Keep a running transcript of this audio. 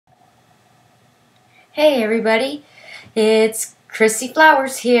Hey everybody, it's Chrissy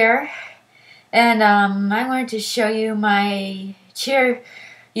Flowers here, and I wanted to show you my cheer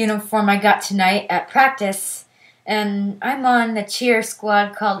uniform I got tonight at practice. And I'm on the cheer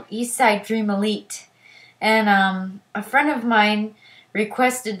squad called Eastside Dream Elite, and a friend of mine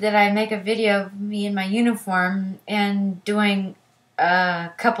requested that I make a video of me in my uniform and doing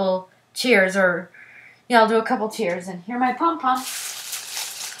a couple cheers, or I'll do a couple cheers. And here are my pom-poms.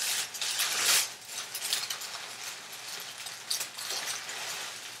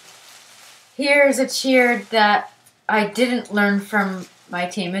 Here's a cheer that I didn't learn from my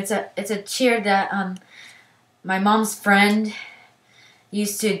team. It's a cheer that my mom's friend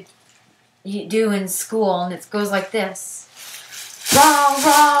used to do in school, and it goes like this: rah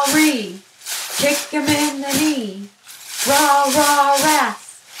rah ree, kick him in the knee. Rah rah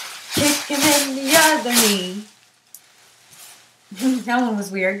ras, kick him in the other knee. That one was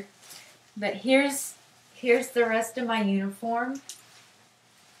weird, but here's the rest of my uniform.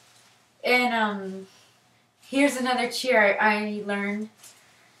 And here's another cheer I learned,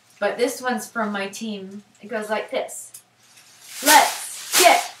 but this one's from my team. It goes like this: let's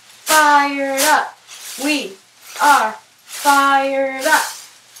get fired up. We are fired up.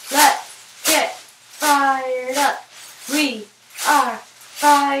 Let's get fired up. We are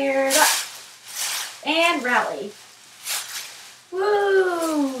fired up. And rally.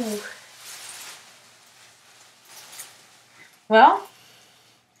 Woo! Well,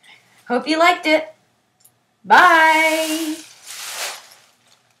 hope you liked it. Bye!